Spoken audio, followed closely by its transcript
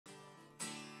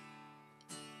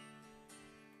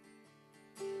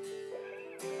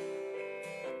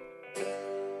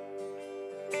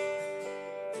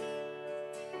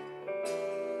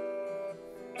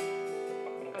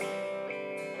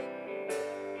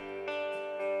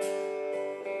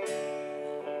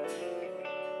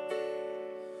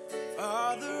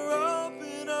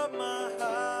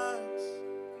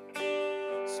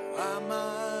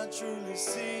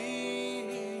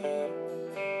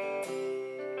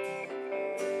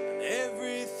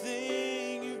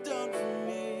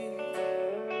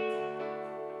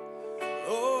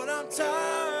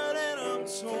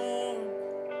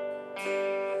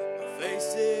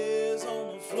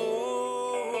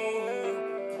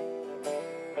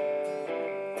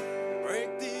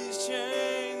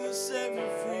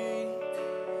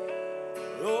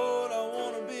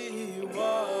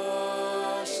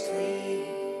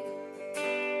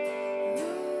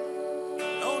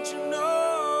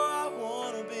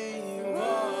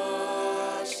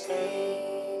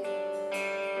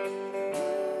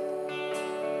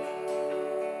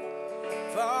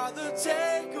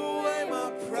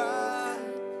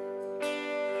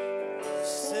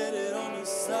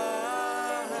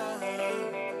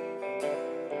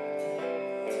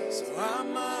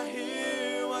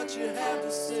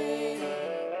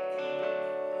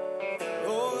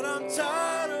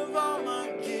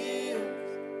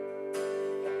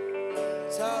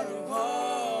out of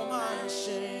all my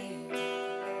shame.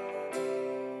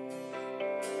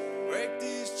 Break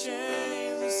these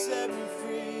chains and set me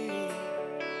free.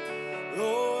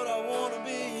 Lord, I want to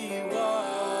be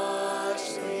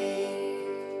washed clean.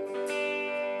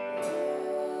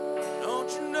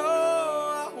 Don't you know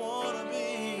I want to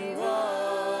be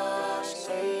washed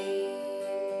clean?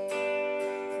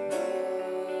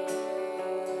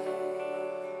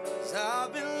 'Cause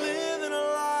I've been living a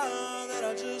lie that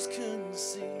I just couldn't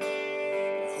see,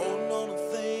 holding on to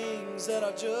things that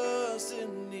I just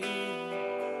didn't need.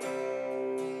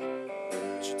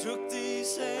 But you took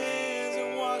these hands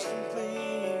and washed them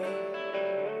clean.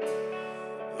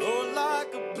 Oh,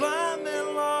 like a blind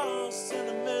man lost in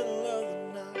the middle of the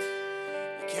night,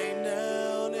 you came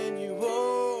down and you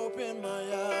opened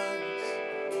my eyes.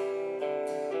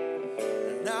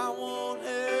 And I won't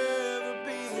ever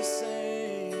be the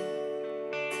same.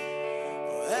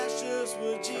 Oh, that's just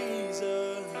what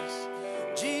Jesus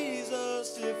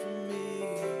did for me.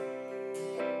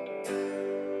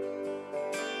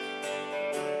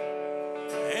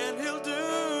 And he'll do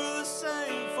the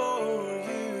same for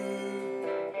you.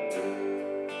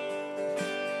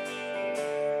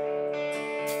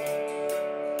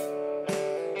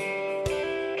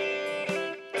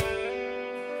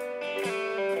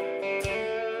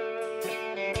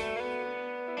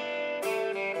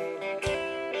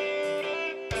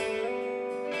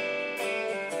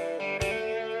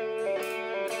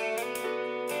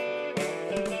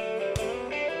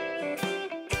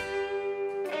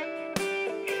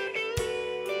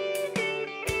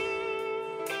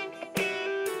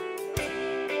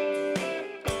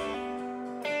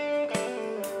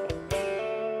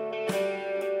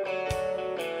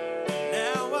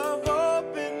 Now I've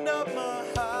opened up my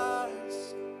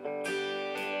eyes,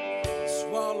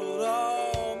 swallowed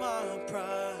all my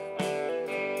pride,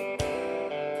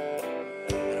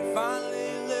 and I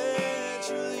finally let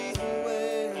you lead the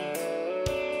way.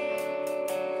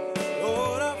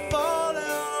 Lord, I fall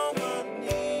down on my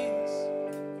knees,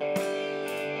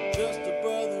 just a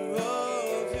brother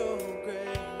of your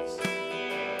grace.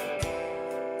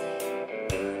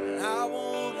 And I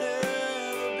won't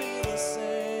ever be the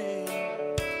same,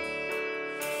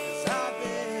 'cause I've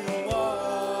been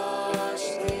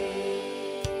washed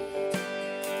clean.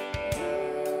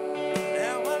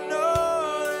 Now I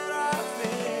know that I've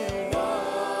been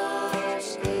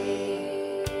washed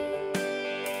clean.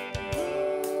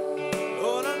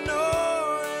 Lord, I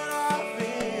know that I've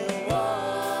been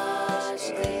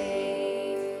washed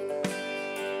clean.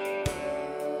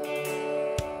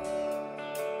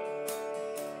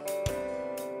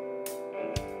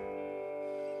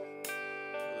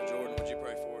 Brother Jordan, would you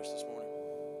pray for us this morning?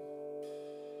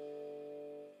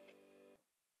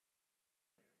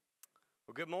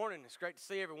 Well, good morning. It's great to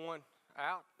see everyone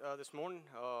out this morning.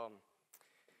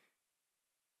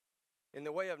 In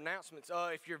the way of announcements,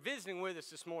 if you're visiting with us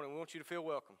this morning, we want you to feel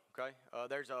welcome, okay?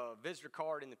 There's a visitor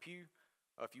card in the pew.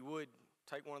 If you would,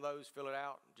 take one of those, fill it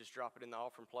out, just drop it in the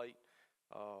offering plate.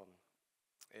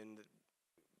 And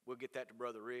we'll get that to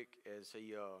Brother Rick as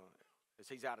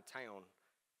he's out of town.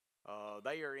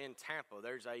 They are in Tampa.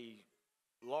 There's a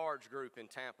large group in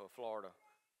Tampa, Florida,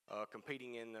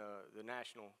 competing in the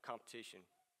national competition.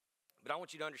 But I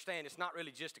want you to understand it's not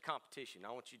really just a competition.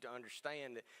 I want you to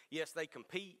understand that, yes, they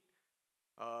compete,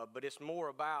 but it's more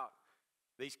about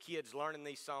these kids learning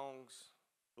these songs,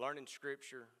 learning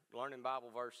Scripture, learning Bible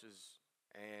verses,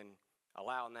 and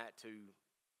allowing that to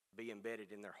be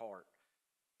embedded in their heart.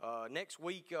 Next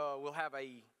week, we'll have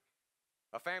a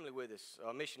family with us,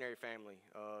 a missionary family.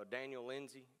 Daniel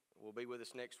Lindsay will be with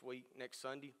us next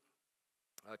Sunday.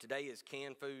 Today is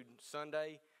Canned Food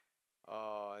Sunday,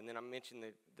 and then I mentioned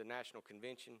the National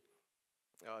Convention.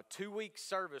 2-week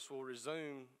service will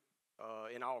resume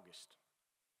in August.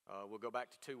 We'll go back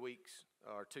to 2 weeks,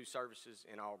 or 2 services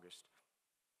in August.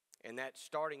 And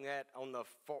starting on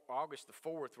August the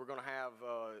 4th, we're going to have,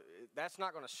 that's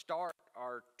not going to start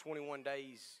our 21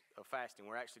 days of fasting.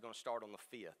 We're actually going to start on the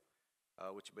 5th,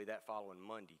 which will be that following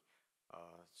Monday.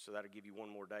 So that'll give you one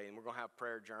more day. And we're going to have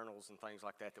prayer journals and things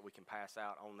like that we can pass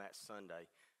out on that Sunday.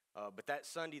 But that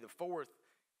Sunday the 4th,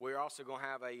 we're also going to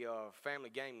have a family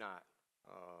game night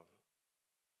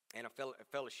and a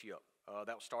fellowship.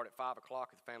 That will start at 5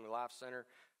 o'clock at the Family Life Center.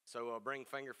 So bring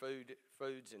finger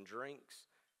foods and drinks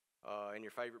and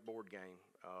your favorite board game.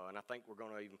 And I think we're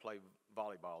going to even play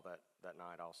volleyball that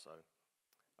night also.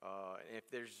 And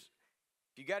if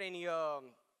you got any,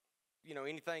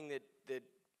 anything that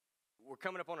we're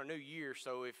coming up on a new year,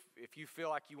 so if you feel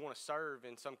like you want to serve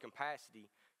in some capacity,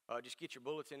 just get your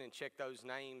bulletin and check those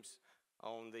names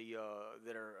on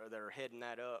that are heading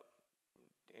that up,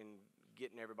 and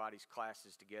getting everybody's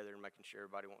classes together and making sure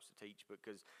everybody wants to teach,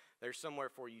 because there's somewhere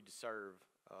for you to serve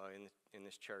in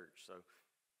this church. So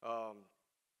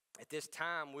at this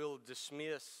time, we'll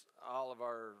dismiss all of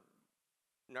our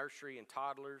nursery and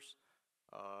toddlers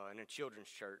and a children's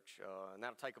church, and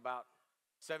that'll take about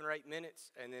 7 or 8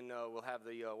 minutes, and then we'll have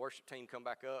the worship team come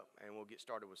back up, and we'll get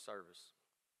started with service.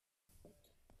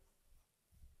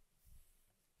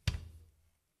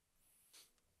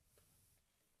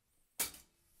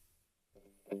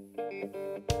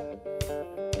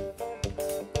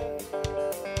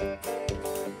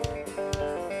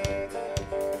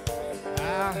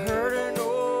 I heard an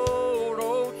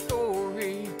old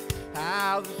story,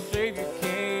 how the Savior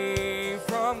came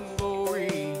from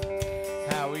glory,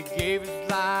 how he gave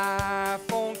his life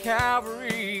on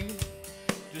Calvary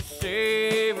to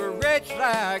save a wretch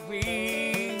like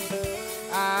me.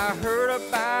 I heard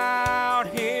about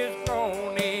his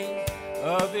groaning,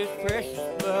 of his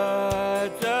precious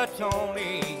blood's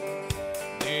atoning.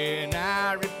 Then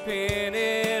I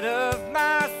repented of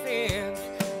my sins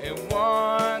and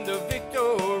won the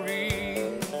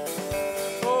victory.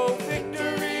 Oh,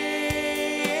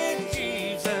 victory in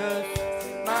Jesus,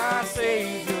 my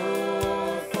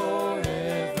Savior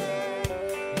forever.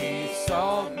 He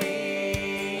sought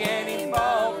me and he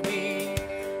bought me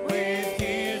with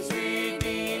his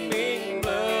redeeming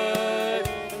blood.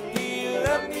 He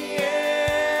loved me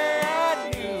ere I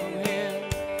knew him,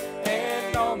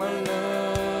 and all my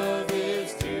love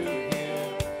is to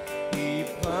him. He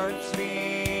plunged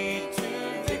me to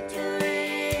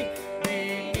victory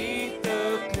beneath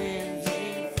the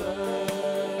cleansing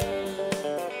flood.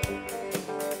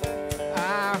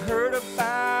 I heard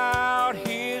about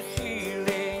his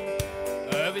healing,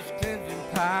 of his cleansing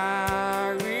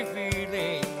power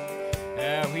revealing,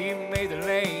 how he made the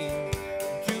lame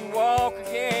to walk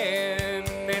again,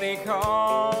 and he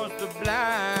caused the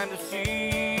blind to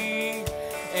see.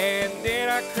 And then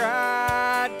I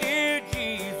cried, dear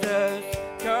Jesus,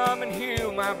 come and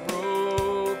heal my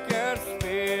broken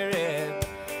spirit.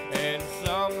 And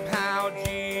somehow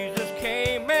Jesus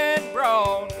came and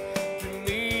brought to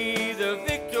me the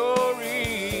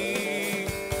victory.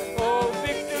 Oh,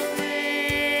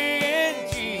 victory in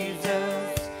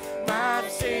Jesus, my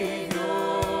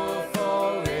Savior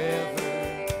forever.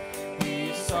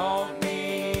 He sought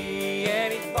me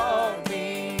and he bought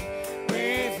me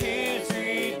with his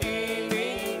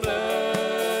redeeming blood.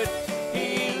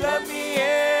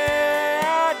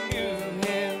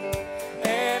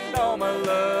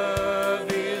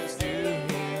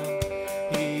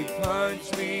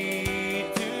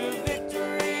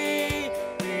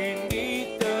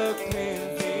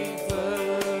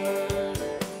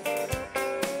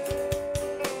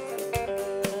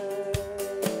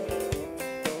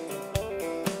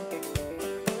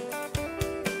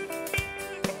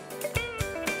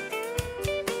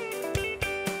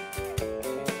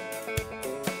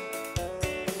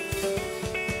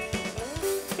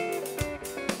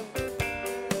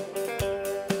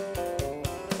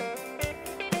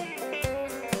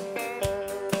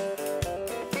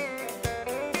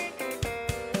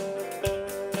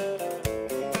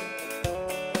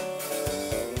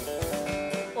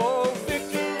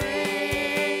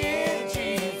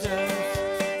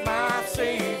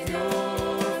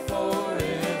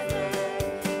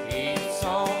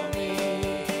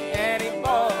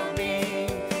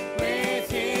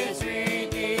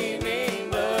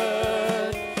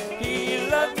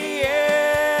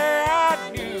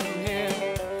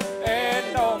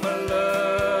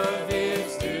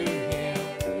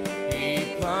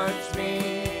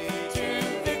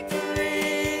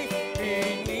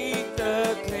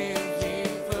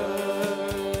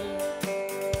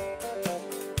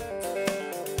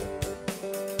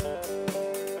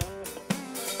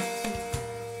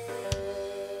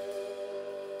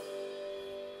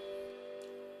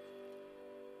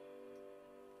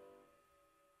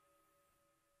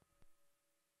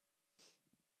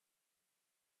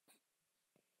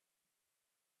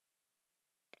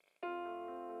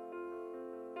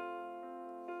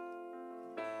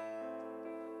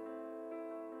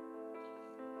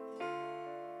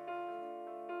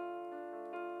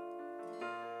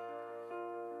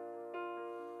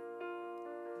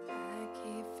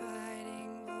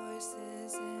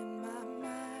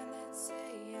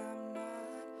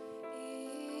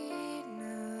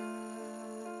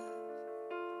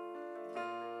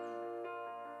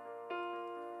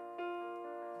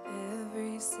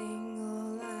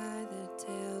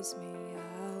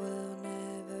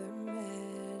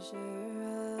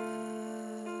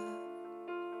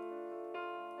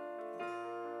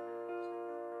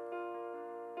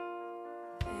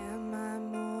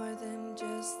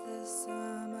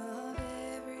 sum of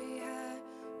every high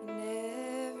and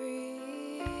every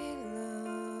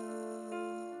low.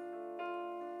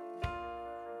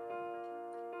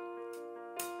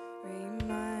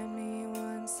 Remind me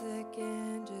once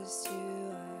again just who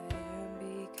I am,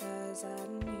 because I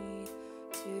need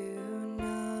to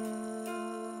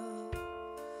know.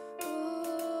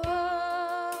 Ooh,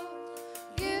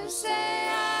 you say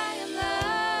I am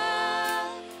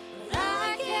loved, but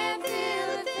I can't feel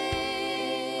a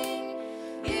thing.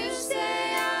 You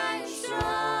say I am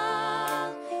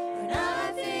strong, but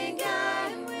I think I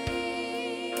am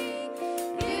weak.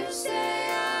 You say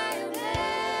I am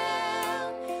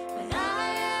held, when I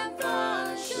am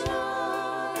falling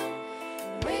short,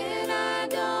 when I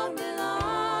don't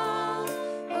belong.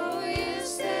 Oh, you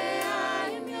say I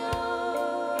am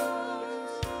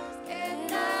yours,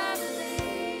 and I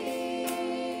believe.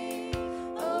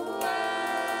 Oh,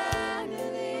 I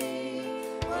believe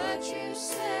what you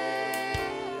say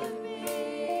of me.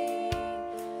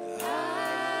 I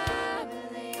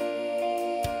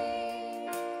believe.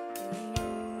 The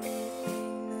only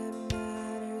thing that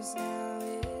matters now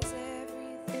is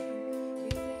everything you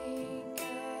think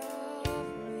of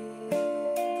me.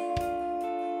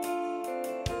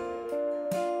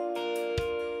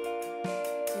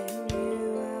 In you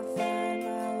I'll find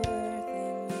my worth,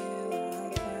 in you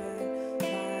I'll find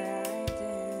my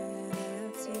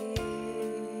identity.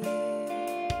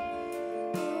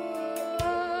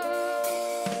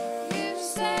 You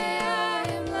say I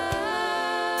am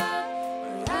loved,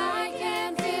 but I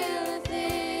can't feel a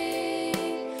thing.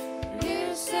 You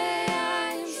say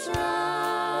I am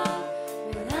strong,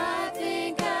 but I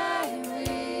think I am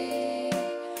weak.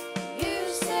 You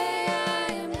say I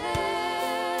am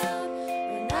held,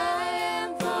 when I am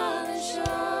falling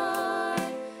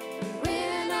short,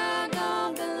 when I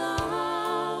don't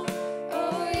belong.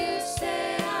 Oh, you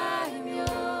say I am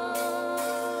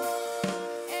yours,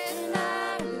 and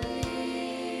I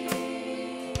believe.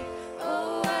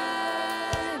 Oh, I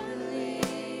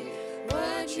believe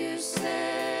what you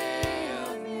say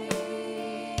of me.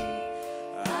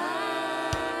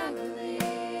 I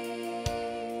believe.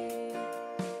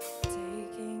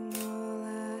 Taking all I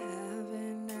have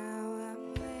and now I'm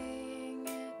laying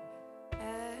it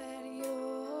at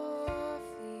your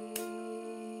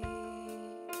feet.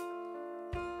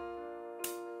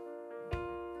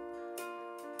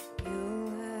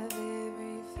 You'll have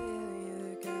every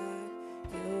failure, God.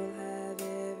 You'll have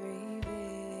every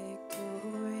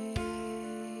victory.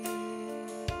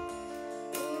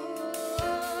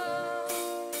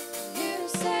 You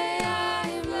say I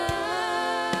am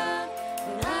loved,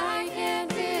 but I can't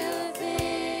feel a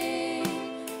thing.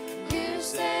 You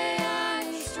say I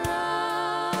am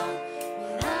strong,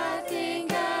 but I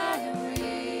think I am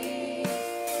weak.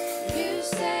 You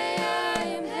say I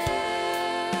am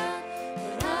held,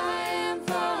 when I am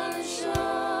falling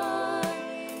short,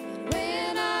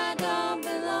 when I don't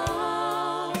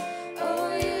belong.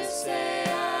 Oh, you say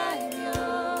I am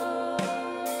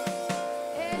yours,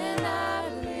 and I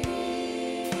believe.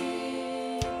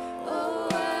 Oh,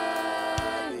 I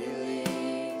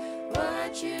believe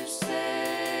what you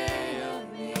say of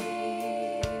me.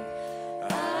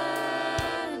 I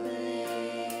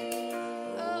believe.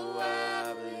 Oh,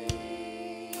 I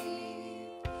believe.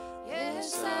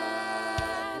 Yes, I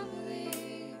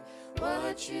believe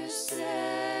what you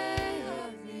say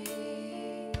of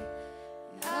me.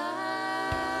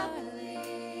 I believe.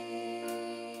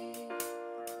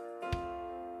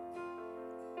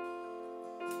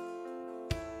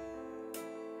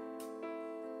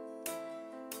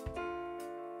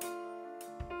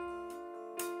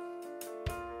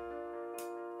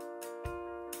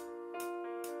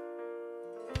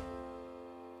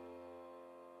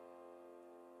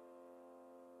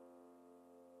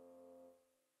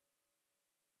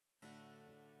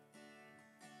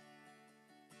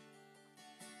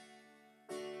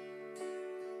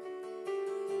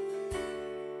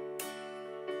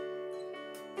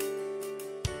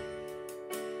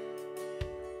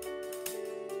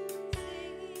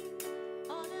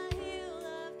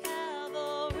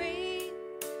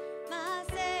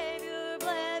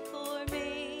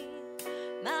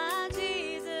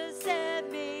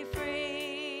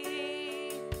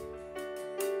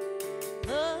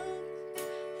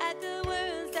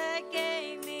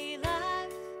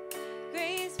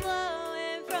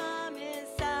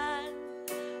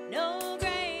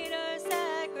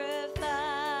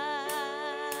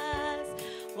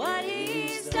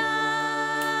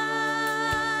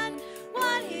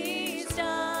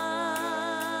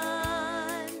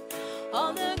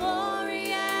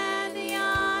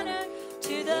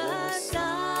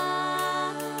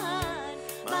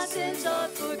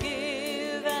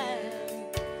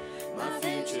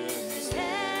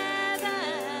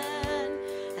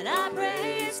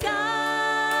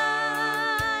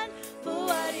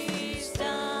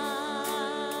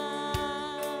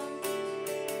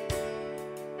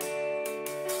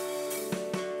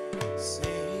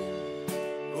 Sing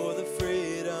for the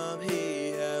freedom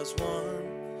he has won.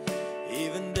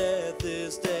 Even death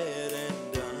is dead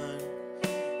and done.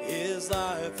 His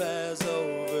life has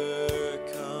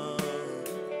overcome.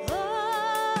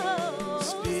 Oh,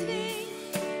 Speak,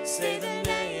 say the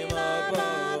name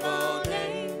above all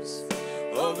names.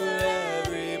 Over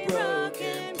every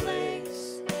broken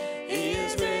place, he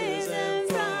is risen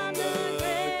from the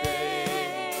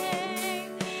grave.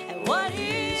 and what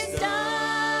he's done,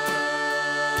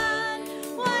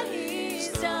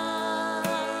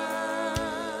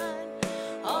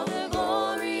 all the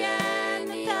glory and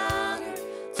the honor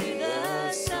to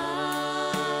the Son.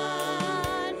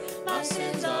 My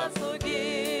sins are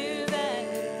forgiven,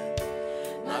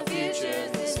 my future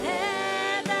is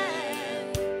heaven,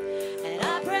 and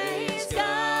I praise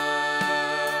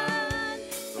God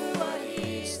for what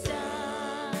he's done.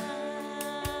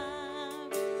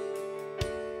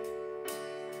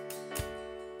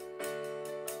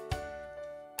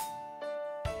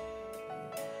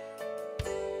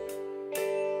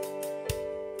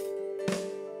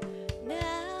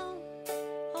 Now,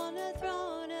 on the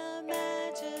throne of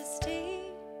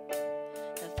majesty,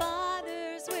 the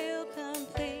Father's will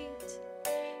complete.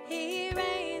 He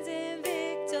reigns in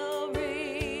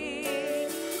victory.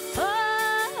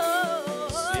 Oh,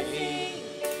 sing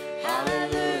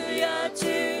hallelujah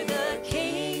to the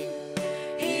King.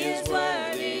 He is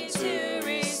worthy to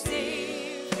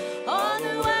receive all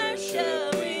the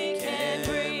worship we can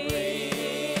bring.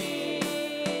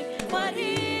 What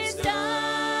he's done,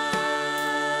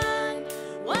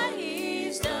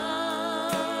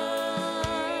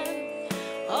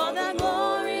 all the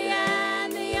glory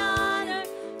and the honor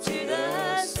to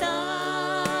the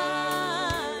Son.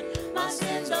 My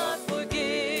sins are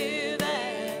forgiven,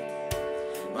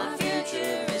 my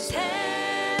future is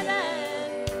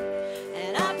heaven,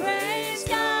 and I praise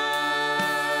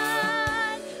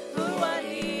God for what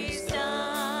he's done.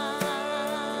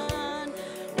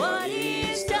 What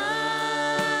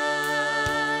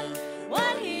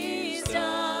he's done,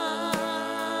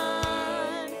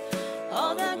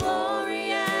 all the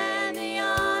glory and the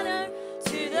honor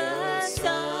to the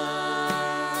Son.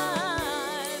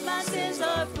 My sins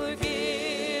are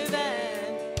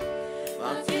forgiven,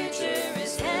 my future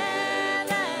is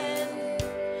heaven,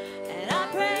 and I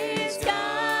praise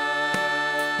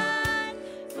God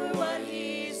for what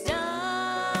he's done.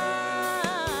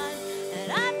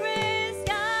 And I praise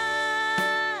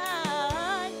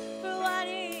God for what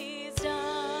he's done.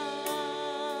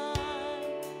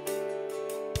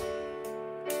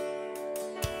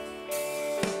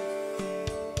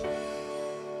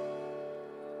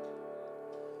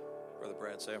 Brother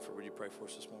Brad Sanford, would you pray for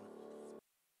us this morning?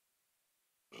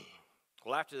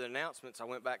 Well, after the announcements, I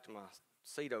went back to my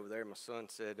seat over there. My son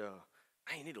said,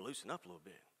 "Man, you need to loosen up a little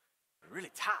bit. You're really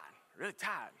tight, really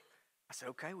tight." I said,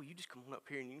 "Okay, well, you just come on up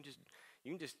here and you can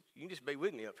just be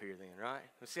with me up here then, right?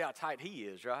 Let's see how tight he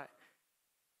is, right?"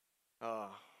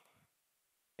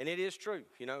 And it is true,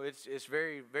 you know. It's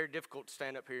very, very difficult to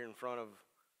stand up here in front of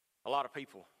a lot of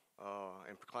people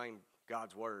and proclaim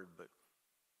God's word, but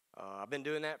I've been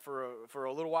doing that for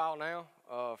a little while now.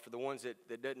 For the ones that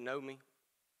didn't know me,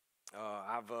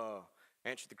 I've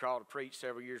answered the call to preach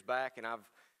several years back, and I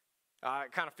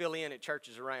kind of fill in at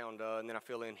churches around, and then I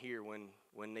fill in here when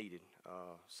needed.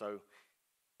 So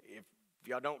if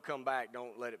y'all don't come back,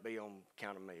 don't let it be on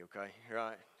account of me, okay?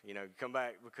 Right? You know, come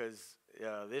back because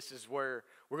this is where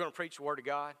we're going to preach the word of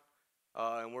God,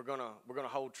 and we're gonna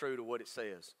hold true to what it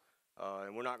says,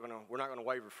 and we're not gonna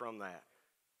waver from that.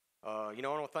 You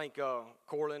know, I want to thank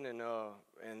Corlin and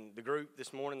the group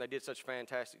this morning. They did such a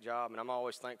fantastic job, and I'm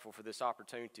always thankful for this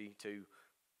opportunity to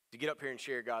get up here and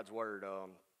share God's word.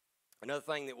 Another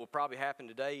thing that will probably happen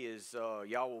today is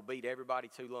y'all will beat everybody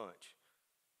to lunch.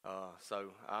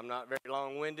 So I'm not very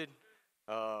long-winded.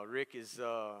 Rick is,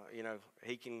 you know,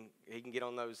 he can get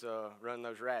on those run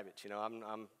those rabbits. You know,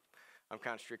 I'm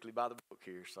kind of strictly by the book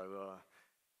here. So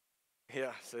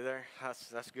yeah, see there,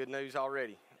 that's good news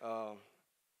already.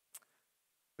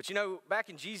 But you know, back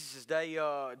in Jesus' day,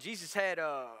 Jesus had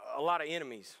a lot of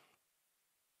enemies.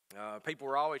 People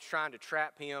were always trying to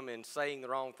trap him in saying the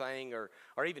wrong thing or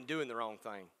even doing the wrong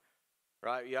thing,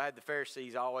 right? You had the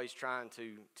Pharisees always trying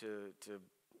to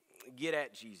get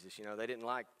at Jesus. You know, they didn't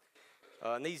like.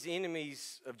 And these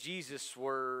enemies of Jesus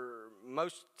were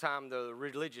most of the time the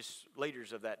religious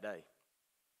leaders of that day.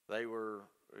 They were,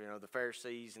 you know, the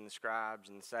Pharisees and the scribes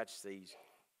and the Sadducees.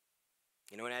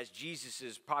 You know, and as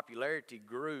Jesus' popularity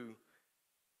grew,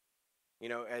 you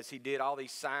know, as he did all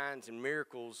these signs and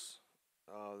miracles,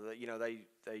 you know, they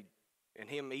and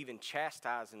him even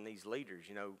chastising these leaders,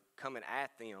 you know, coming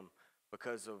at them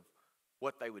because of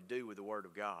what they would do with the Word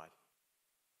of God.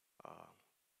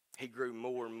 He grew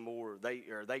more and more,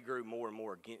 they grew more and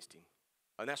more against him.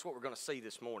 And that's what we're going to see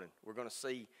this morning. We're going to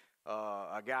see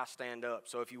a guy stand up.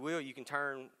 So if you will, you can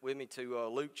turn with me to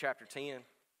Luke chapter 10.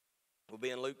 We'll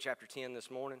be in Luke chapter 10 this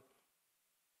morning.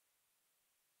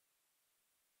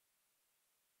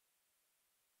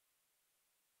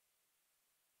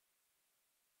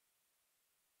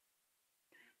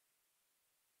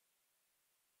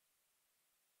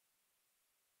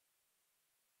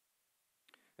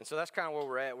 And so that's kind of where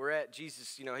we're at. We're at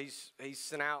Jesus, he's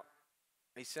sent out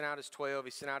his 12,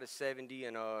 he sent out his 70,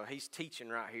 and he's teaching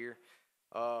right here.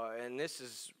 And this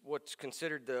is what's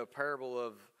considered the parable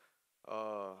of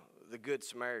the Good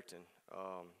Samaritan.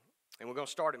 And we're going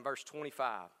to start in verse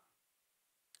 25.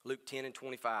 Luke 10 and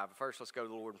 25. First, let's go to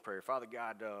the Lord in prayer. Father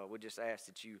God, we just ask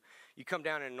that you come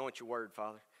down and anoint your word,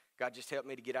 Father. God, just help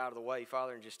me to get out of the way,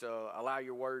 Father, and just allow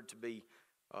your word to be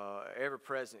ever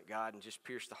present, God, and just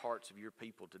pierce the hearts of your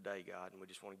people today, God. And we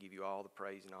just want to give you all the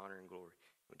praise and honor and glory.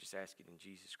 We just ask it in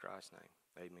Jesus Christ's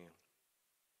name. Amen.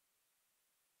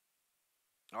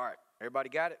 All right, everybody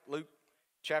got it? Luke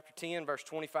chapter 10, verse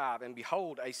 25. And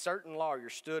behold, a certain lawyer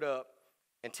stood up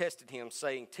and tested him,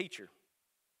 saying, Teacher,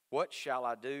 what shall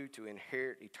I do to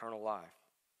inherit eternal life?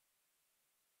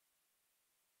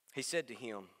 He said to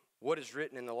him, What is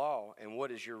written in the law, and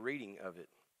what is your reading of it?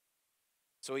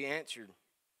 So he answered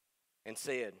and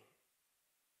said,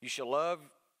 You shall love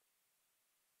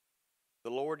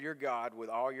the Lord your God with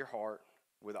all your heart,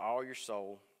 with all your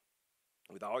soul,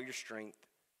 with all your strength,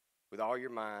 with all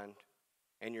your mind,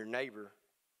 and your neighbor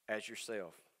as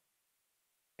yourself.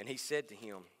 And he said to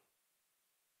him,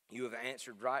 You have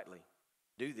answered rightly.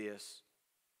 Do this,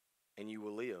 and you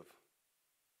will live.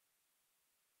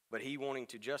 But he, wanting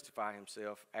to justify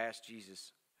himself, asked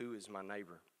Jesus, Who is my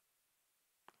neighbor?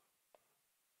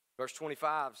 Verse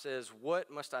 25 says,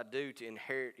 What must I do to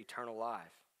inherit eternal life?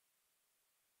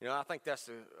 I think that's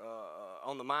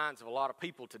on the minds of a lot of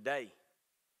people today.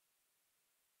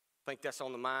 I think that's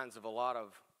on the minds of a lot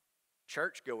of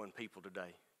church-going people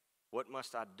today. What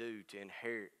must I do to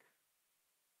inherit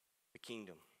the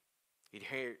kingdom?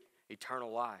 Inherit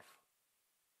eternal life.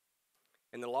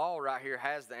 And the law right here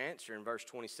has the answer in verse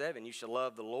 27. You shall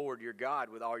love the Lord your God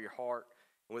with all your heart,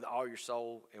 and with all your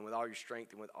soul, and with all your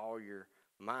strength, and with all your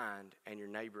mind, and your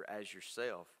neighbor as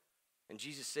yourself. And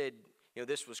Jesus said,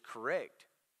 this was correct.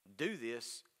 Do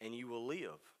this, and you will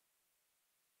live.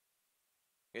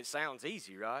 It sounds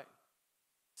easy, right?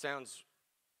 It sounds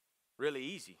really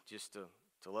easy just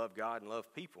to love God and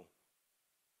love people.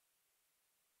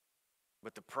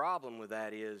 But the problem with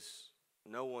that is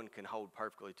no one can hold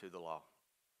perfectly to the law.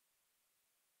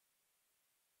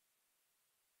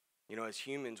 As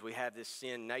humans, we have this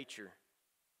sin nature.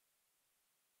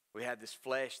 We have this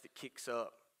flesh that kicks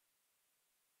up,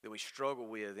 that we struggle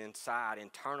with inside,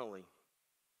 internally.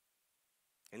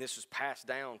 And this was passed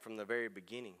down from the very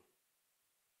beginning.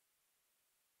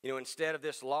 Instead of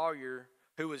this lawyer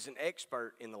who was an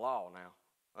expert in the law now,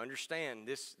 understand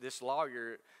this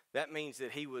lawyer, that means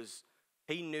that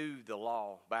he knew the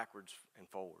law backwards and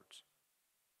forwards.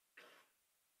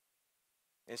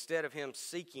 Instead of him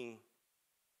seeking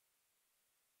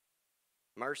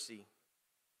mercy,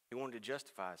 he wanted to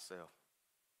justify himself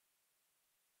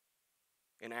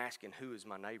and asking, Who is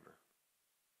my neighbor?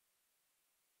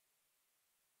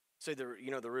 See, the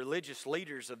religious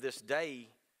leaders of this day,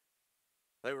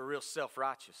 they were real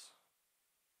self-righteous.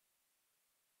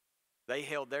 They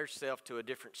held their self to a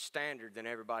different standard than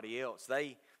everybody else.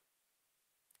 They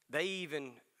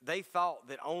thought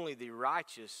that only the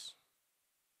righteous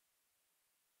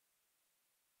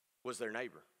was their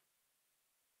neighbor.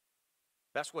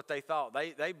 That's what they thought.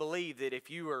 They believed that if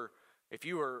you were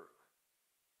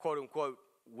quote unquote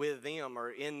with them or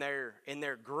in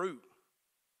their group,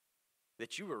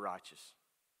 that you were righteous.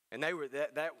 And they were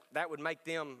that would make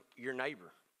them your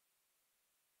neighbor.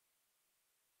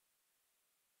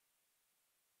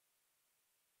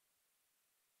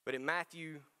 But in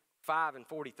Matthew 5 and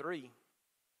 43,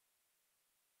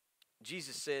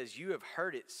 Jesus says, You have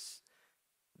heard it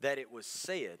that it was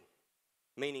said,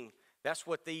 meaning that's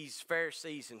what these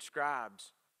Pharisees and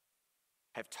scribes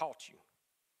have taught you.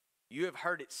 You have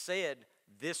heard it said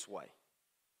this way.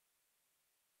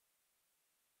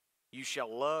 You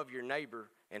shall love your neighbor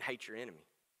and hate your enemy.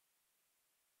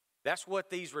 That's what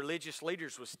these religious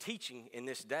leaders was teaching in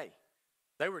this day.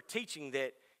 They were teaching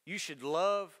that you should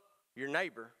love your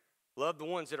neighbor, love the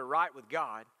ones that are right with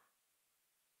God,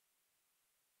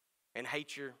 and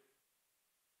hate your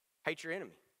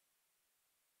enemy.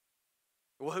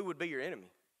 Well, who would be your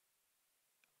enemy?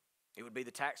 It would be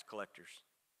the tax collectors.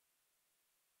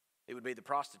 It would be the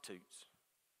prostitutes.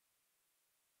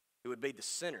 It would be the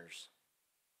sinners.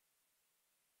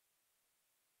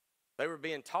 They were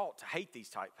being taught to hate these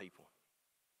type people.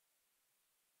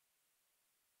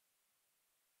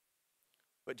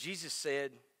 But Jesus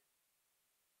said,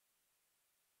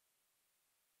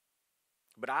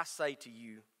 "But I say to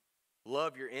you,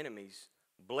 love your enemies,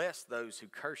 bless those who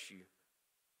curse you,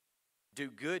 do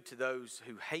good to those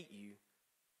who hate you,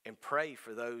 and pray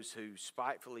for those who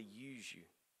spitefully use you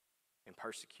and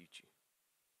persecute you."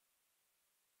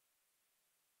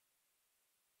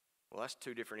 Well, that's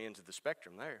two different ends of the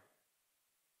spectrum there.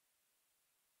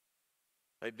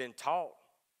 They've been taught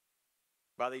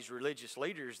by these religious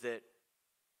leaders that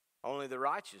only the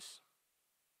righteous,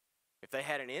 if they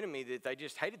had an enemy, that they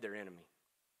just hated their enemy.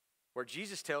 Where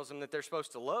Jesus tells them that they're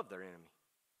supposed to love their enemy.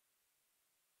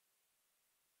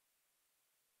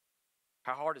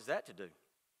 How hard is that to do?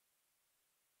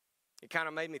 It kind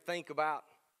of made me think about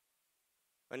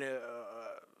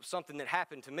something that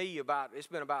happened to me it's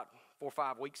been about 4 or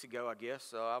 5 weeks ago, I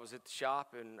guess. I was at the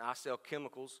shop and I sell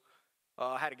chemicals.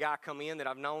 I had a guy come in that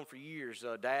I've known for years.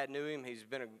 Dad knew him. He's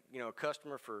been a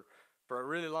customer for a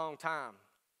really long time.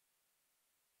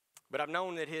 But I've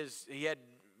known that he had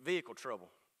vehicle trouble.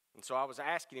 And so I was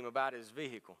asking him about his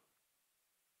vehicle.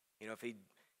 If he'd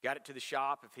got it to the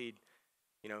shop, if he'd,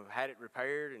 had it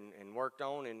repaired and worked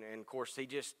on. And of course, he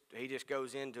just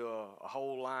goes into a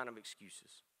whole line of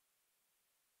excuses.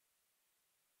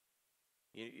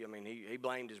 He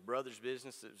blamed his brother's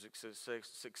business. It was a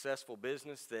successful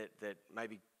business that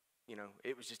maybe,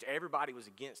 it was just everybody was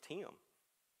against him.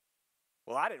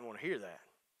 Well, I didn't want to hear that.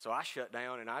 So I shut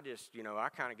down and I just, I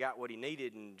kind of got what he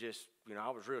needed and just, I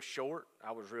was real short.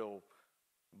 I was real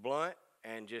blunt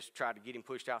and just tried to get him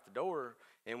pushed out the door.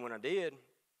 And when I did,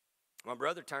 my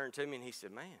brother turned to me and he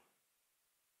said, "Man,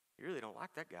 you really don't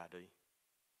like that guy, do you?"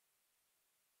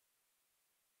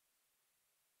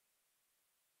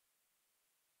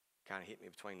 Kind of hit me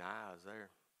between the eyes there.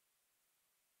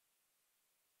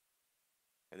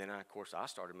 And then, of course, I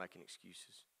started making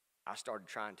excuses. I started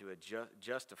trying to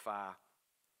justify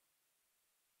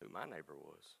who my neighbor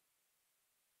was.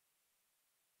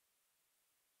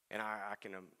 And I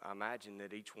can imagine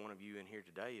that each one of you in here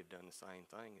today have done the same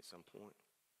thing at some point.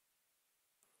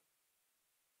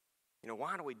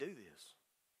 Why do we do this?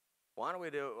 Why do we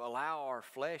allow our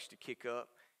flesh to kick up?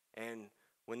 And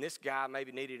when this guy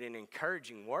maybe needed an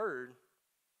encouraging word,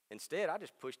 instead I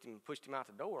just pushed him out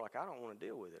the door like I don't want to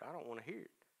deal with it. I don't want to hear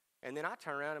it. And then I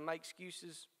turn around and make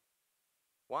excuses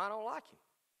why I don't like him.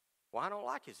 Why I don't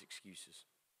like his excuses.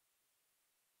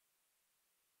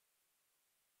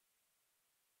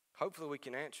 Hopefully we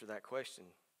can answer that question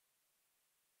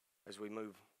as we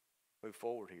move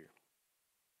forward here.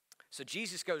 So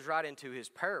Jesus goes right into his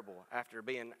parable after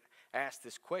being asked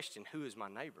this question, who is my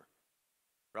neighbor?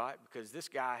 Right? Because this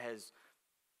guy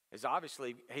is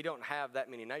obviously, he don't have that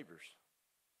many neighbors.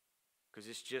 Because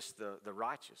it's just the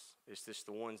righteous. It's just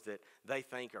the ones that they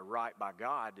think are right by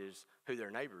God is who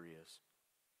their neighbor is.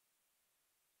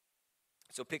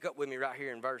 So pick up with me right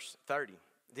here in verse 30.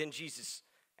 Then Jesus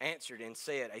answered and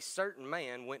said, "A certain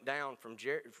man went down from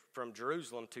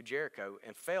Jerusalem to Jericho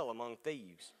and fell among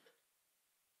thieves,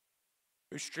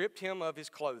 who stripped him of his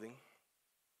clothing,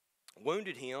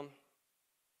 wounded him,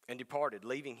 and departed,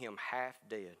 leaving him half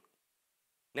dead.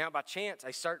 Now by chance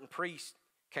a certain priest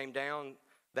came down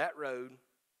that road,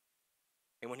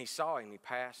 and when he saw him, he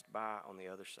passed by on the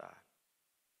other side.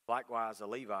 Likewise a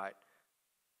Levite,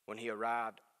 when he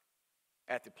arrived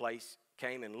at the place,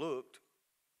 came and looked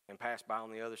and passed by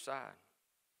on the other side.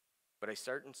 But a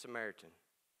certain Samaritan,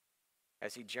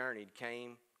 as he journeyed,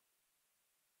 came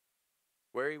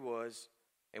where he was,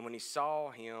 and when he saw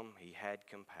him, he had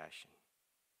compassion.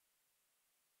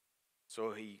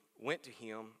 So he went to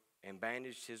him and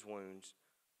bandaged his wounds,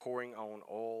 pouring on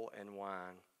oil and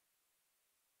wine.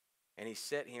 And he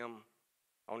set him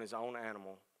on his own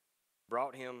animal,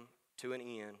 brought him to an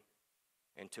inn,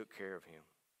 and took care of him.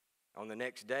 On the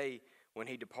next day, when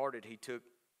he departed, he took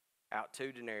out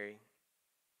 2 denarii,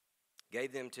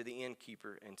 gave them to the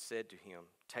innkeeper, and said to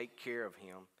him, "Take care of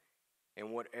him,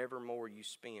 and whatever more you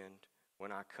spend,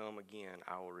 when I come again,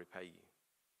 I will repay you."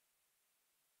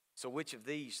 So which of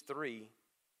these 3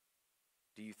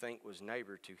 do you think was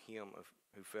neighbor to him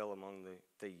who fell among the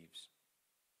thieves?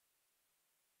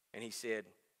 And he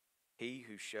said, "He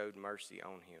who showed mercy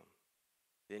on him."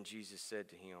 Then Jesus said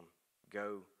to him,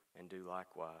 "Go and do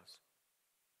likewise."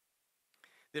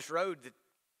 This road that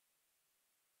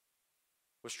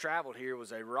was traveled here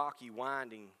was a rocky,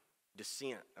 winding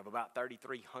descent of about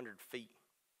 3,300 feet,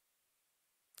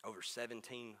 over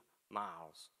 17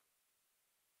 miles.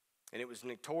 And it was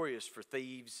notorious for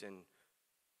thieves and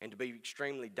and to be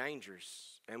extremely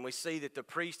dangerous. And we see that the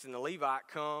priest and the Levite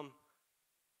come,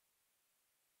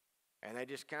 and they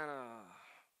just kind of,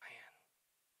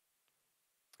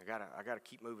 man, I gotta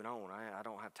keep moving on. I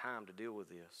don't have time to deal with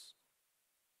this.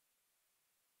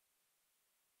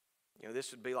 You know,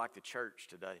 this would be like the church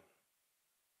today.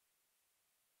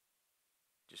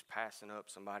 Just passing up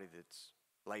somebody that's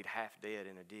laid half dead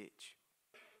in a ditch.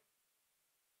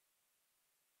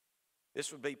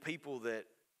 This would be people that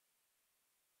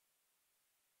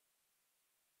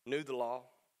knew the law.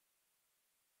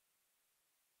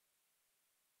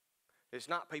 It's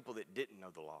not people that didn't know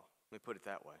the law. Let me put it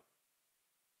that way.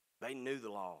 They knew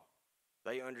the law.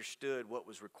 They understood what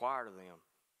was required of them.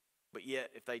 But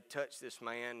yet, if they touched this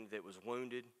man that was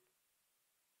wounded,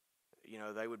 you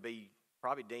know, they would be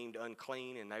probably deemed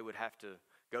unclean, and they would have to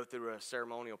go through a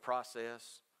ceremonial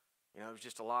process. You know, it was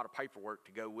just a lot of paperwork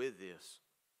to go with this.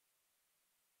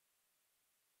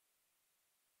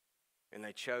 And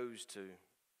they chose to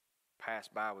pass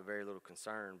by with very little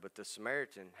concern. But the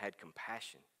Samaritan had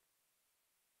compassion.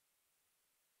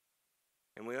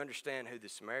 And we understand who the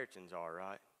Samaritans are,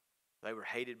 right? They were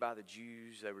hated by the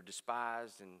Jews. They were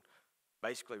despised and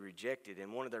basically rejected.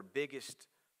 And one of their biggest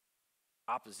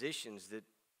oppositions that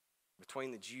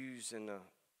between the Jews and the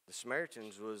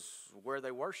Samaritans was where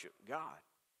they worshiped God.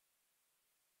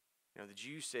 You know, the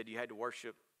Jews said you had to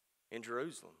worship in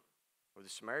Jerusalem, where the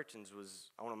Samaritans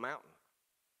was on a mountain.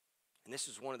 And this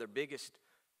is one of the biggest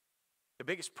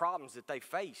problems that they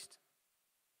faced.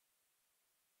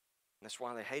 And that's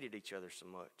why they hated each other so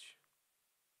much.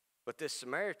 But this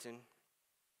Samaritan,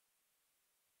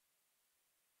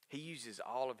 he uses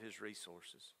all of his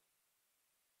resources.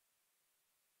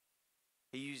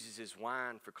 He uses his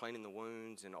wine for cleaning the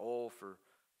wounds and oil for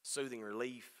soothing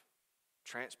relief,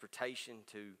 transportation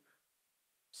to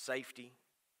safety.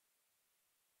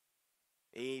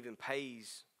 He even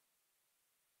pays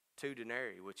 2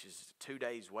 denarii, which is 2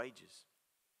 days' wages.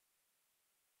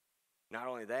 Not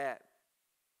only that,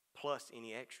 plus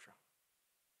any extra.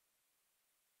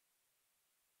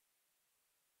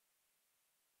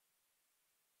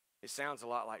 It sounds a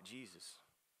lot like Jesus.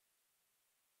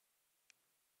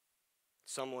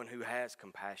 Someone who has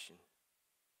compassion,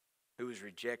 who is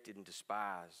rejected and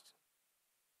despised,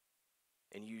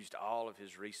 and used all of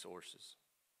his resources.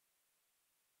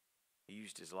 He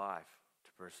used his life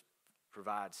to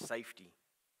provide safety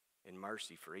and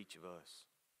mercy for each of us.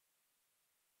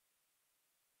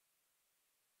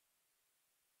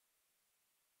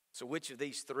 So which of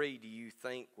these three do you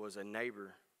think was a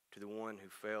neighbor to the one who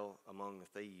fell among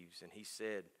the thieves? And he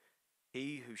said,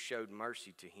 he who showed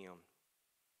mercy to him.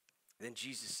 Then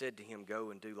Jesus said to him, go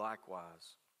and do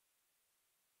likewise.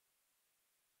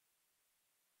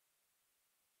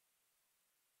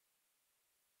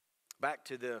 Back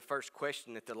to the first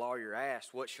question that the lawyer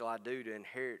asked, what shall I do to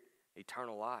inherit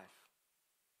eternal life?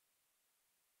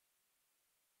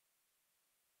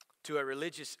 To a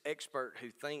religious expert who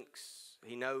thinks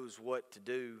he knows what to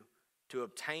do to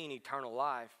obtain eternal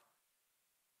life,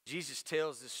 Jesus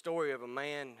tells the story of a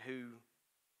man who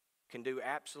can do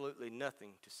absolutely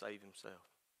nothing to save himself.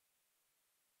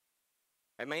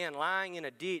 A man lying in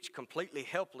a ditch, completely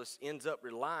helpless, ends up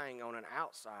relying on an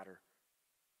outsider,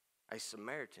 a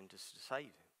Samaritan, to save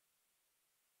him.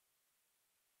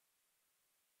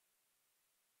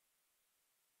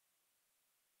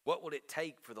 What would it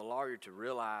take for the lawyer to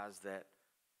realize that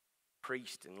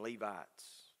priests and Levites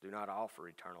do not offer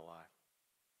eternal life?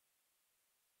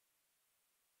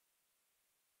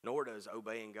 Nor does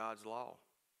obeying God's law.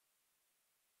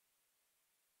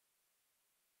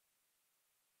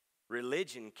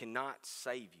 Religion cannot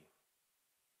save you.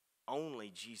 Only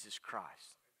Jesus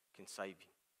Christ can save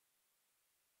you.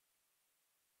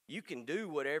 You can do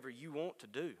whatever you want to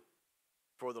do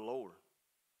for the Lord,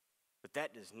 but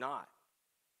that does not,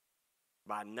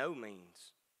 by no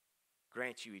means,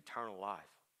 grant you eternal life.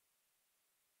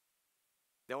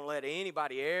 Don't let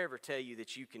anybody ever tell you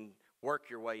that you can work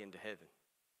your way into heaven,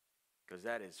 because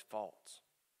that is false.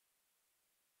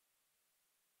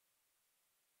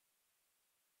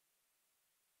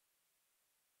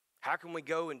 How can we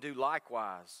go and do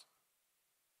likewise?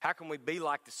 How can we be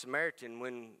like the Samaritan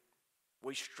when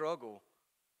we struggle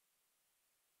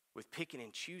with picking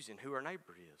and choosing who our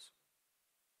neighbor is?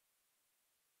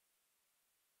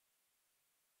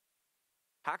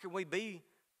 How can we be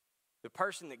the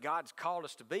person that God's called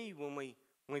us to be when we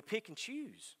pick and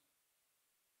choose?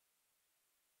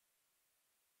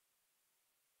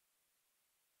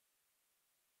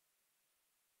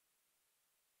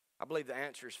 I believe the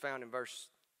answer is found in verse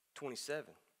 27.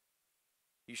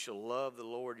 You shall love the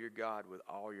Lord your God with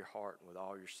all your heart and with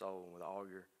all your soul and with all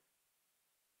your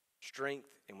strength,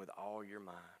 and with all your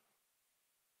mind.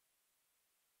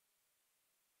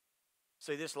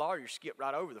 See, this lawyer skipped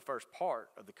right over the first part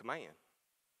of the command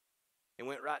and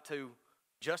went right to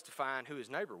justifying who his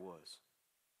neighbor was.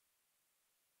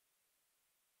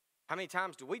 How many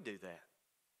times do we do that?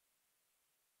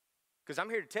 Because I'm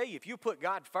here to tell you, if you put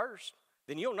God first,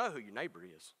 then you'll know who your neighbor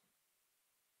is.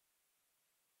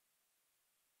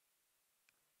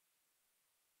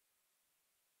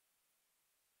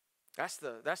 That's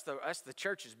the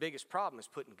church's biggest problem, is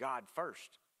putting God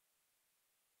first.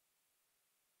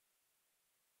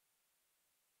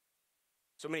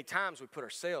 So many times we put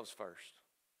ourselves first.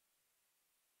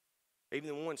 Even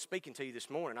the one speaking to you this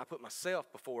morning, I put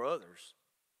myself before others.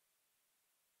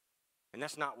 And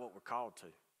that's not what we're called to.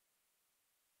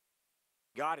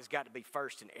 God has got to be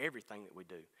first in everything that we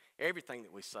do, everything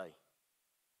that we say.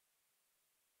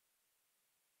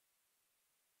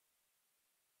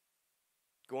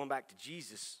 Going back to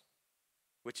Jesus,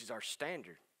 which is our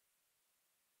standard.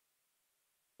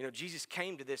 You know, Jesus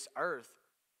came to this earth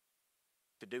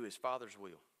to do his Father's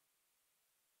will.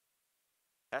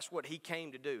 That's what he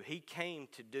came to do. He came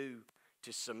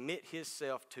to submit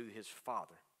himself to his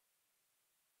Father.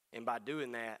 And by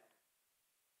doing that,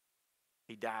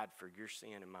 he died for your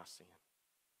sin and my sin.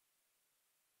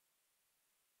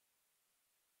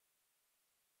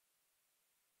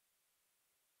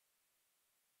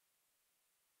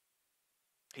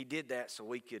 He did that so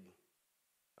we could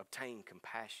obtain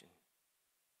compassion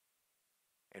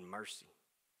and mercy.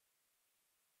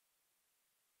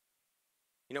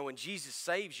 You know, when Jesus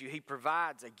saves you, he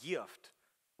provides a gift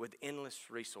with endless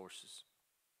resources.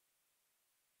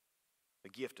 The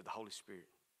gift of the Holy Spirit.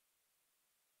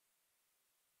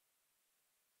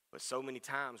 But so many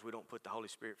times we don't put the Holy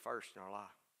Spirit first in our life.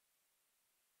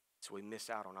 So we miss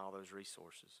out on all those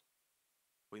resources.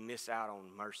 We miss out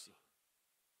on mercy.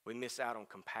 We miss out on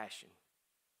compassion.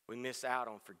 We miss out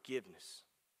on forgiveness.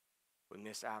 We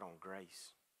miss out on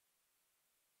grace.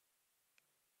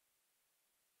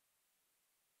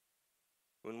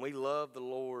 When we love the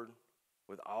Lord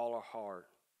with all our heart,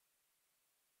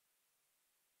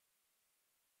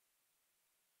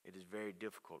 it is very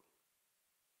difficult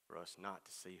for us not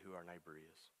to see who our neighbor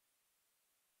is.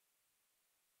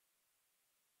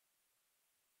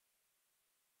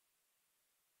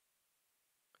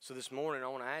 So this morning I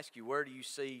want to ask you, where do you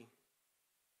see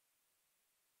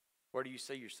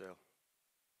yourself?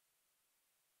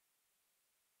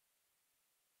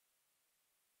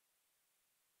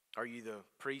 Are you the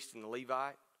priest and the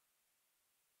Levite?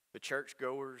 The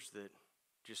churchgoers that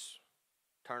just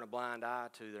turn a blind eye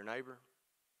to their neighbor?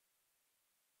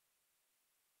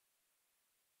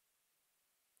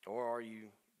 Or are you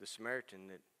the Samaritan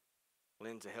that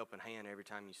lends a helping hand every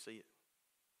time you see it?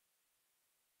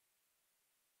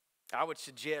 I would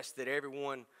suggest that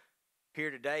everyone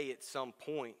here today at some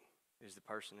point is the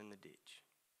person in the ditch.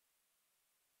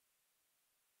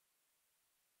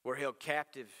 We're held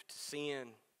captive to sin.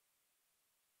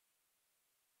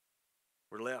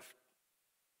 We're left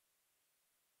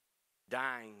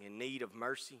dying in need of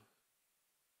mercy.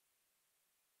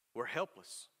 We're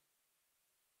helpless.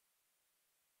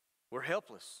 We're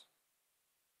helpless.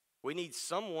 We need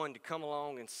someone to come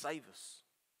along and save us.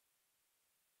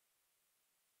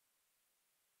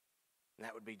 And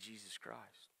that would be Jesus Christ.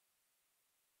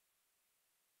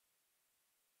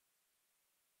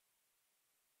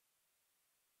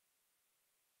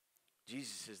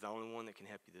 Jesus is the only one that can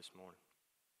help you this morning.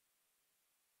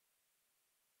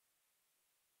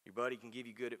 Your buddy can give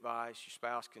you good advice. Your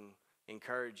spouse can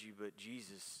encourage you, but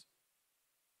Jesus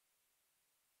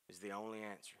is the only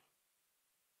answer.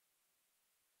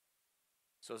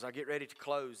 So as I get ready to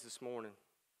close this morning,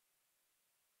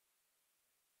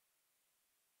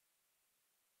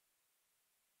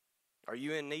 are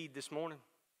you in need this morning?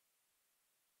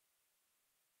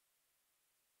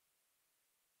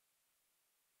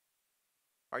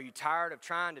 Are you tired of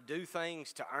trying to do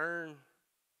things to earn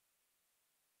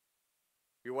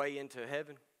your way into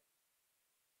heaven?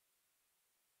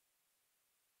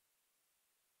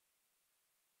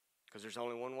 Because there's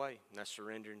only one way, and that's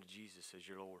surrendering to Jesus as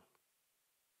your Lord.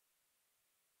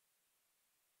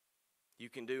 You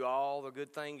can do all the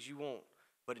good things you want,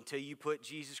 but until you put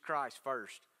Jesus Christ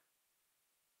first,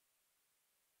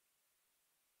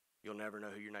 you'll never know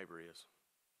who your neighbor is.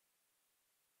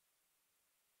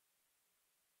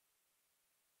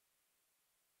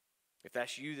 If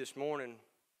that's you this morning,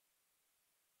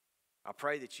 I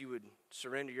pray that you would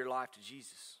surrender your life to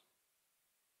Jesus.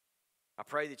 I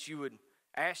pray that you would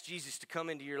ask Jesus to come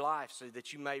into your life so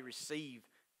that you may receive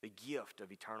the gift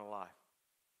of eternal life.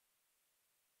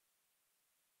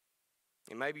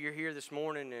 And maybe you're here this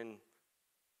morning and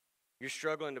You're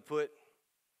struggling to put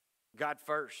God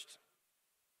first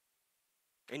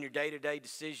in your day-to-day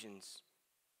decisions,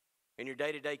 in your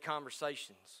day-to-day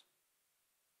conversations.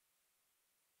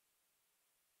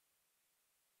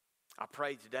 I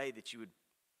pray today that you would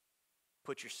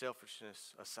put your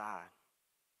selfishness aside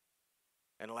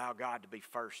and allow God to be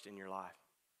first in your life.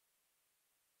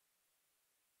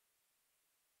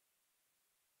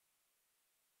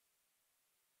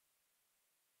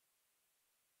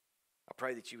 I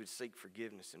pray that you would seek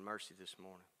forgiveness and mercy this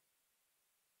morning.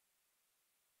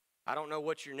 I don't know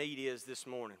what your need is this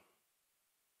morning,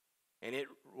 and it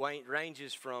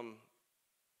ranges from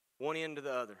one end to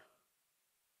the other.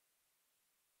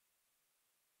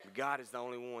 But God is the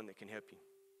only one that can help you.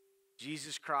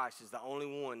 Jesus Christ is the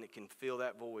only one that can fill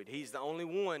that void. He's the only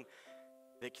one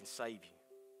that can save you.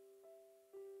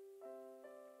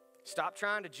 Stop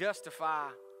trying to justify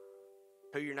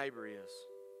who your neighbor is.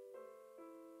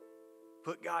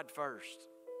 Put God first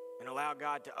and allow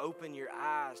God to open your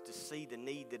eyes to see the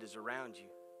need that is around you.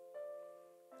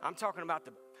 I'm talking about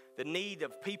the need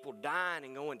of people dying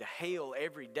and going to hell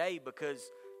every day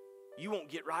because you won't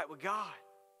get right with God.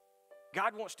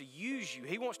 God wants to use you.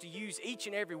 He wants to use each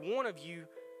and every one of you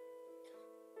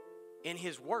in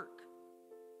His work,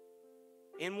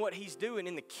 in what He's doing,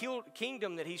 in the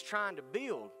kingdom that He's trying to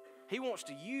build. He wants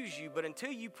to use you, but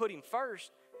until you put Him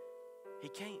first, He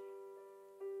can't.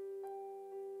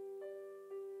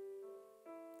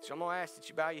 So I'm going to ask that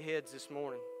you bow your heads this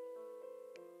morning.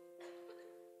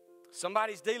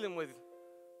 Somebody's dealing with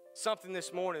something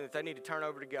this morning that they need to turn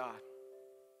over to God.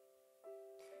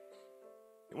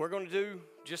 And we're going to do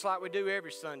just like we do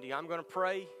every Sunday. I'm going to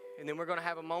pray, and then we're going to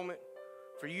have a moment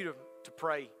for you to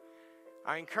pray.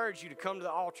 I encourage you to come to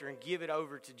the altar and give it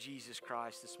over to Jesus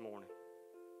Christ this morning.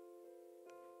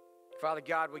 Father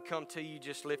God, we come to you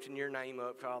just lifting your name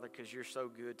up, Father, because you're so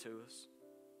good to us.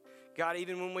 God,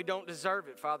 even when we don't deserve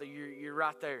it, Father, you're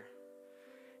right there.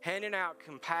 Handing out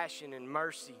compassion and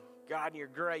mercy. God, and your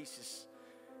grace is,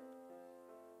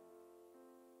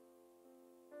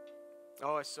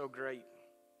 oh, it's so great.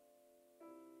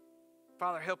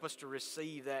 Father, help us to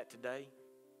receive that today.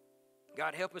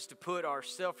 God, help us to put our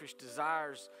selfish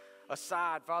desires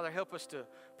aside. Father, help us to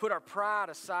put our pride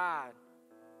aside.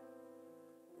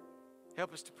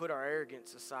 Help us to put our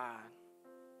arrogance aside.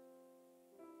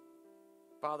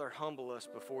 Father, humble us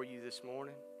before you this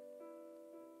morning.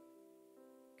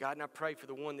 God, and I pray for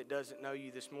the one that doesn't know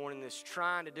you this morning, that's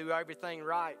trying to do everything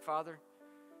right, Father.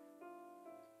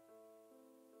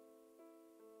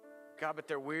 God, but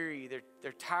they're weary.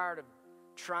 They're tired of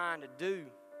trying to do.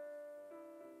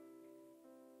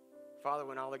 Father,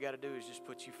 when all they got to do is just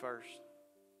put you first.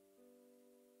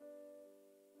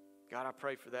 God, I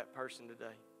pray for that person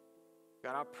today.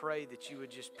 God, I pray that you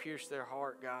would just pierce their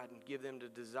heart, God, and give them the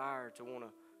desire to want to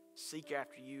seek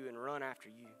after you and run after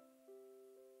you.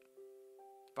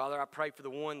 Father, I pray for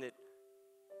the one that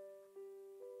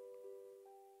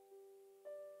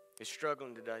is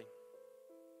struggling today.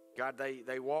 God,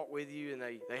 they walk with you and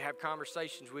they have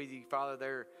conversations with you,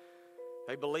 Father.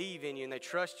 They believe in you and they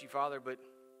trust you, Father, but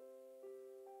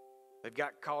they've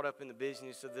got caught up in the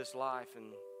business of this life and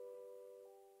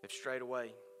they've strayed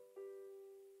away.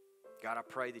 God, I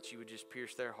pray that you would just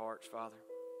pierce their hearts, Father.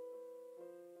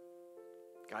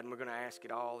 God, and we're going to ask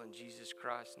it all in Jesus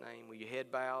Christ's name. With your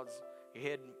head bowed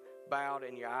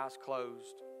and your eyes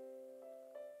closed.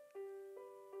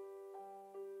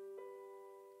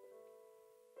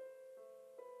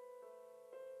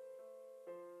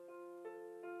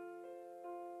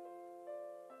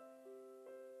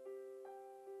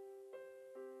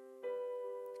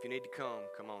 If you need to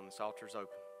come on. This altar's open.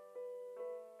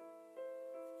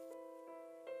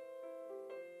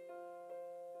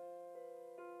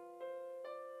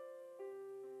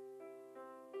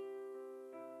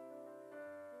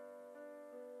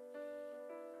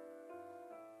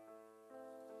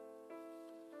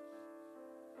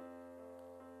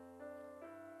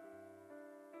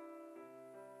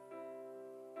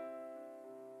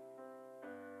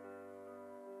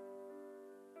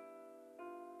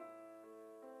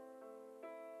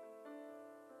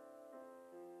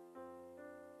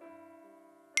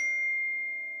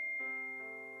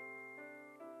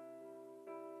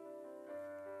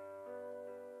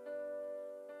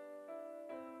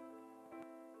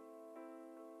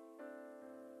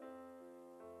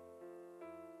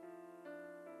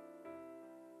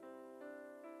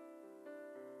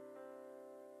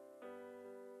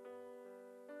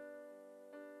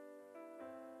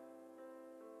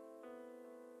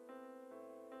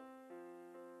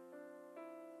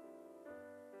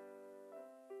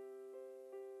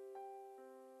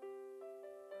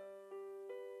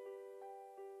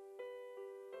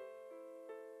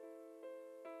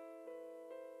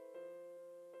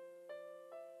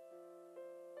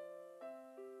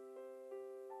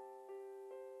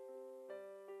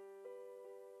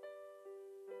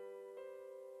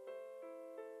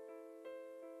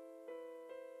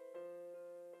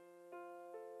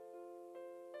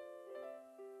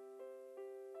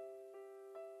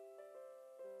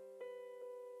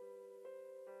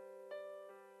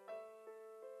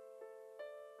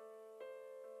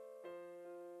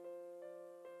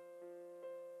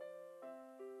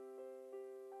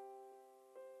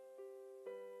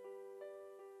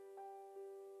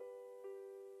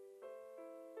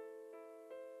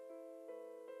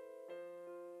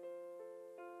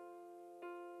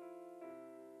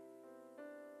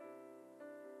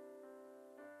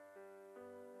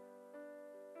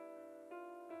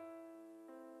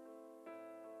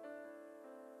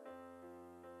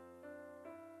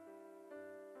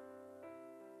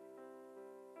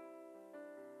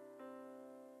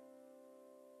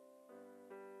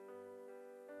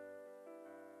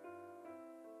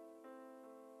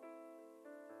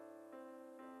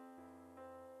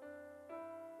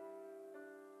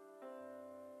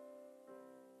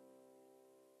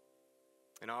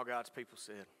 And all God's people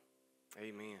said,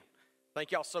 amen.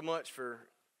 Thank y'all so much for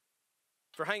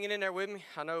hanging in there with me.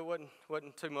 I know it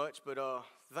wasn't too much, but the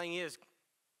thing is,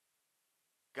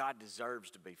 God deserves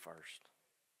to be first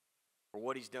for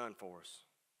what he's done for us.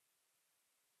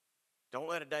 Don't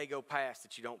let a day go past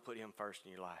that you don't put him first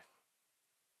in your life.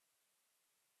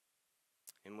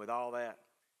 And with all that,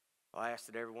 I'll ask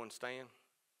that everyone stand.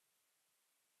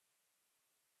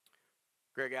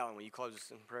 Greg Allen, will you close us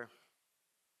in prayer?